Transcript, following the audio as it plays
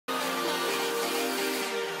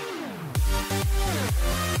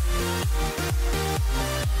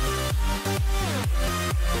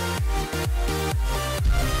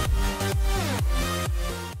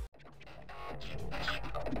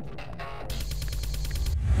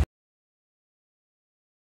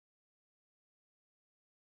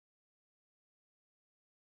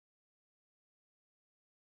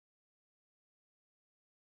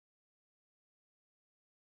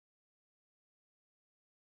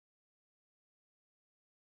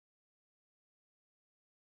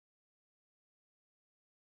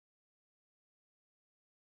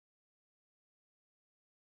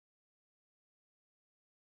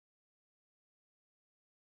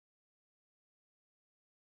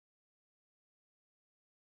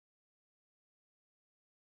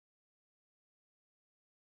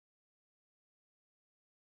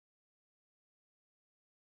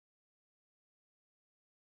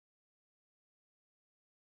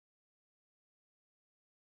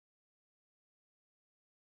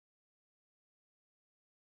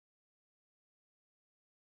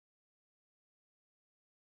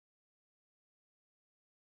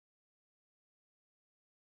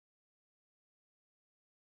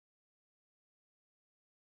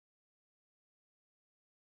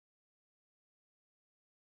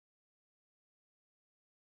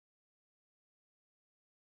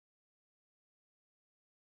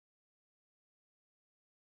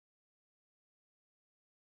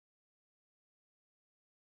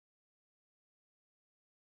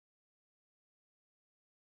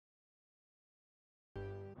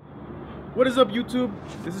What is up, YouTube?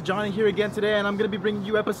 This is Johnny here again today, and I'm going to be bringing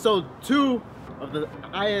you episode 2 of the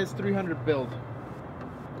IS300 build.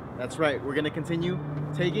 That's right, we're going to continue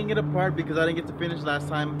taking it apart because I didn't get to finish last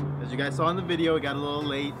time. As you guys saw in the video, it got a little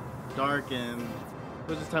late, dark, and it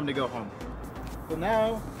was just time to go home. So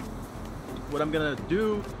now, what I'm going to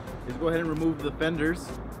do is go ahead and remove the fenders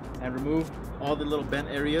and remove all the little bent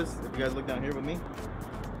areas. If you guys look down here with me,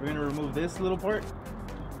 we're going to remove this little part,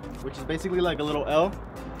 which is basically like a little L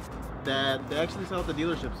that they actually sell at the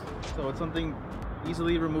dealerships. So it's something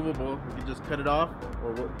easily removable. We can just cut it off,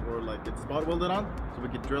 or like it's spot welded on, so we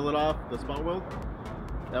can drill it off the spot weld.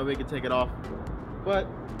 That way we can take it off. But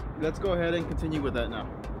let's go ahead and continue with that now.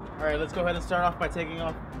 All right, let's go ahead and start off by taking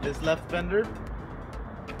off this left fender.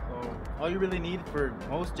 So all you really need for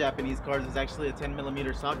most Japanese cars is actually a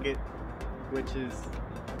 10mm socket, which is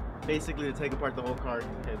basically to take apart the whole car,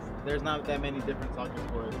 because there's not that many different sockets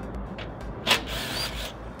for it.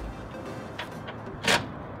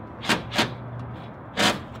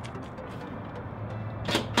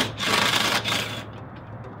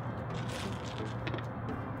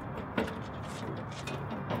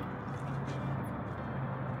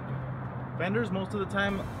 Fenders most of the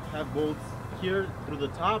time have bolts here through the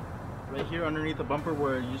top, right here underneath the bumper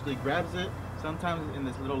where it usually grabs it, sometimes in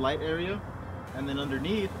this little light area, and then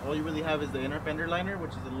underneath all you really have is the inner fender liner,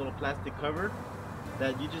 which is a little plastic cover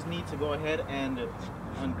that you just need to go ahead and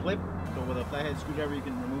unclip. So with a flathead screwdriver you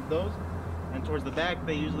can remove those, and towards the back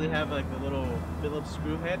they usually have like a little Phillips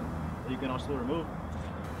screw head that you can also remove.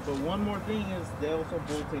 But one more thing is they also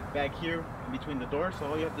bolt it back here in between the doors, so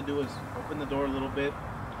all you have to do is open the door a little bit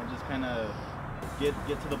and just kind of get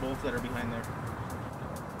to the bolts that are behind there.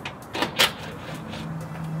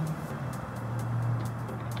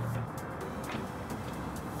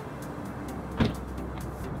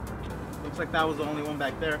 Looks like that was the only one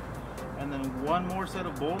back there. And then one more set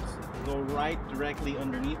of bolts go right directly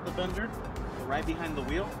underneath the fender, so right behind the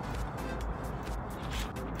wheel.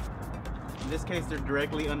 In this case they're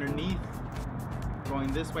directly underneath,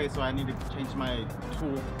 going this way, so I need to change my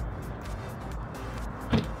tool.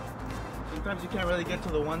 Sometimes you can't really get to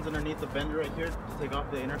the ones underneath the fender right here to take off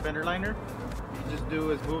the inner fender liner. What you just do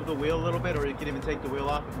is move the wheel a little bit, or you can even take the wheel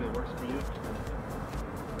off if it works for you.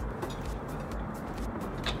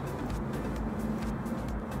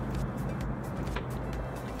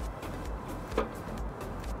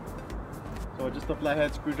 So just a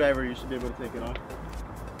flathead screwdriver, you should be able to take it off.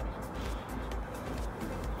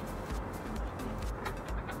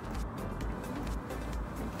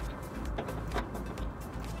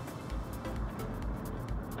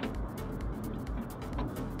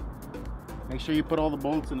 Make sure you put all the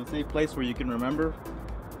bolts in a safe place where you can remember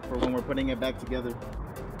for when we're putting it back together.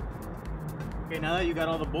 Okay, now that you got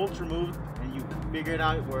all the bolts removed and you figured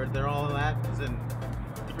out where they're all at, because in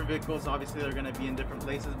different vehicles obviously they're going to be in different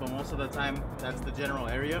places, but most of the time that's the general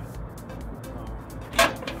area.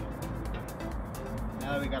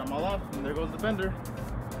 Now that we got them all off, and there goes the fender.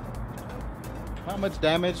 Not much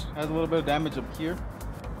damage, has a little bit of damage up here.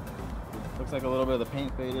 Looks like a little bit of the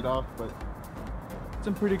paint faded off, but it's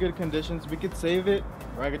in pretty good conditions. We could save it,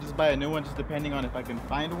 or I could just buy a new one, just depending on if I can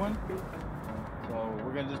find one. So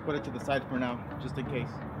we're gonna just put it to the side for now, just in case.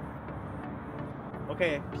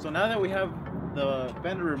 Okay, so now that we have the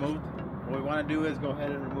fender removed, what we want to do is go ahead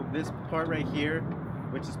and remove this part right here,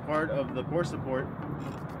 which is part of the core support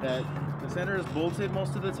that the center is bolted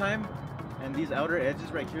most of the time, and these outer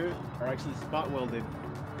edges right here are actually spot welded.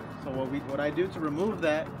 So what I do to remove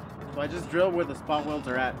that, so I just drill where the spot welds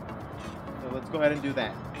are at. So let's go ahead and do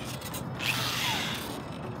that.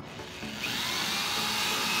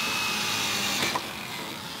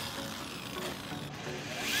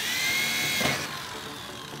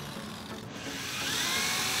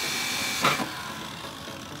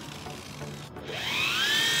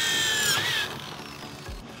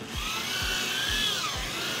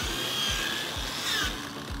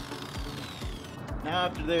 Now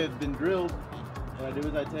after they've been drilled, what I do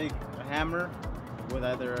is I take a hammer with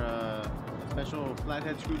either a special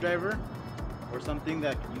flathead screwdriver or something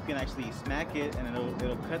that you can actually smack it and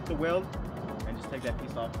it'll cut the weld and just take that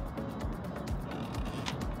piece off.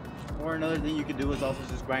 Or another thing you could do is also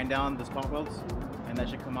just grind down the spot welds and that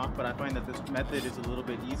should come off, but I find that this method is a little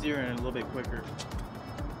bit easier and a little bit quicker.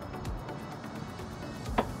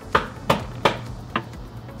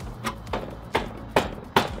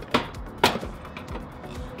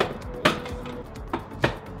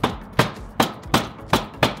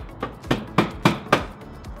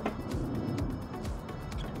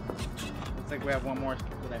 Looks like we have one more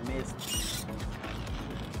that I missed.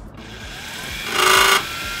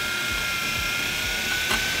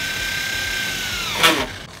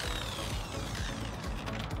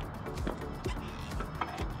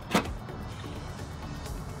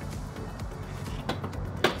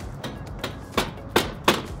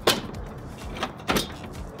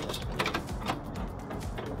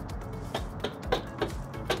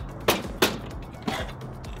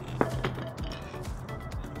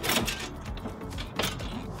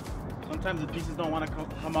 sometimes the pieces don't want to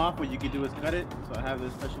come off, what you can do is cut it. So I have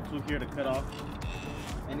this special tool here to cut off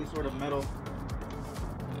any sort of metal.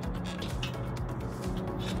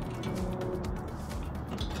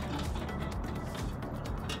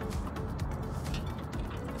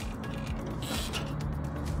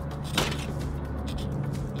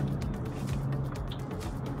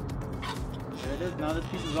 There it is. Now this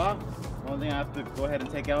piece is off. The only thing I have to go ahead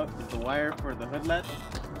and take out is the wire for the hood latch.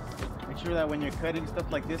 Make sure that when you're cutting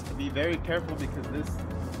stuff like this to be very careful, because this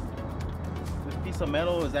piece of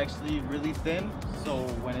metal is actually really thin, so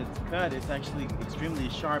when it's cut it's actually extremely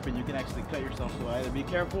sharp and you can actually cut yourself. So either be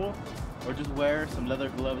careful or just wear some leather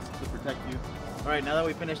gloves to protect you. Alright, now that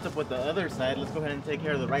we finished up with the other side, let's go ahead and take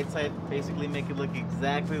care of the right side. Basically make it look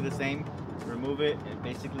exactly the same. Remove it and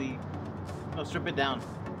basically strip it down.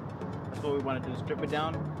 That's what we want to do, strip it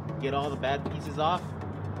down, get all the bad pieces off.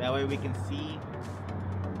 That way we can see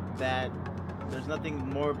that there's nothing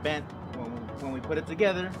more bent when we put it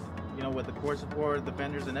together. You know, with the core support, the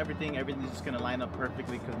fenders and everything's just going to line up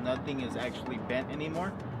perfectly, because nothing is actually bent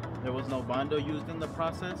anymore. There was no Bondo used in the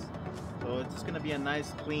process, so it's just going to be a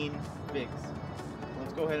nice clean fix.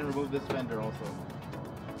 Let's go ahead and remove this fender also.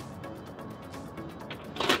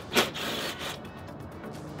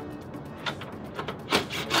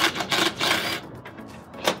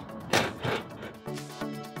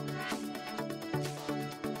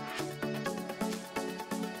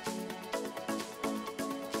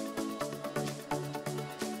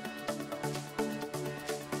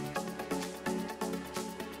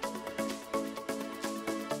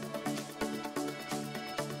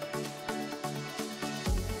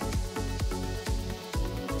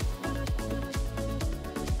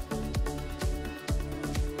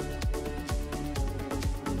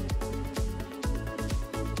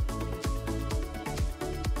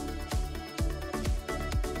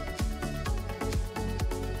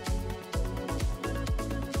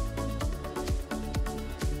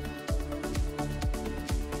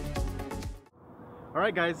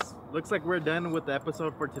 Alright guys, looks like we're done with the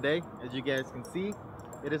episode for today. As you guys can see,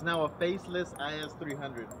 it is now a faceless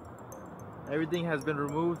IS300. Everything has been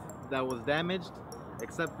removed that was damaged,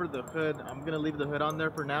 except for the hood. I'm going to leave the hood on there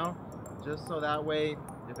for now, just so that way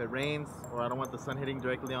if it rains or I don't want the sun hitting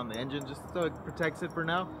directly on the engine, just so it protects it for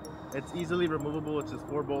now. It's easily removable, it's just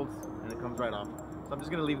 4 bolts and it comes right off. So I'm just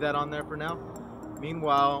going to leave that on there for now.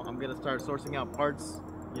 Meanwhile, I'm going to start sourcing out parts,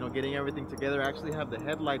 getting everything together. I actually have the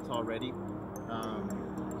headlights already.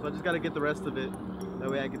 So I just got to get the rest of it. That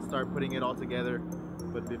way I can start putting it all together.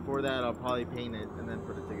 But before that, I'll probably paint it and then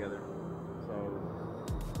put it together. So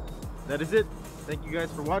that is it. Thank you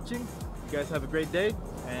guys for watching. You guys have a great day.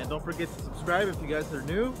 And don't forget to subscribe if you guys are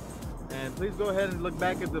new. And please go ahead and look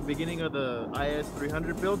back at the beginning of the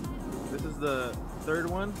IS300 build. This is the 3rd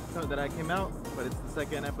one that I came out, but it's the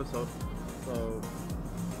 2nd episode. So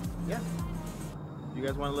yeah. If you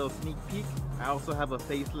guys want a little sneak peek, I also have a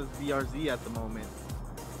faceless VRZ at the moment.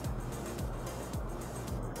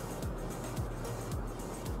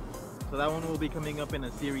 So that one will be coming up in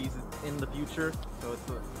a series in the future, so it's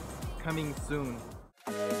coming soon.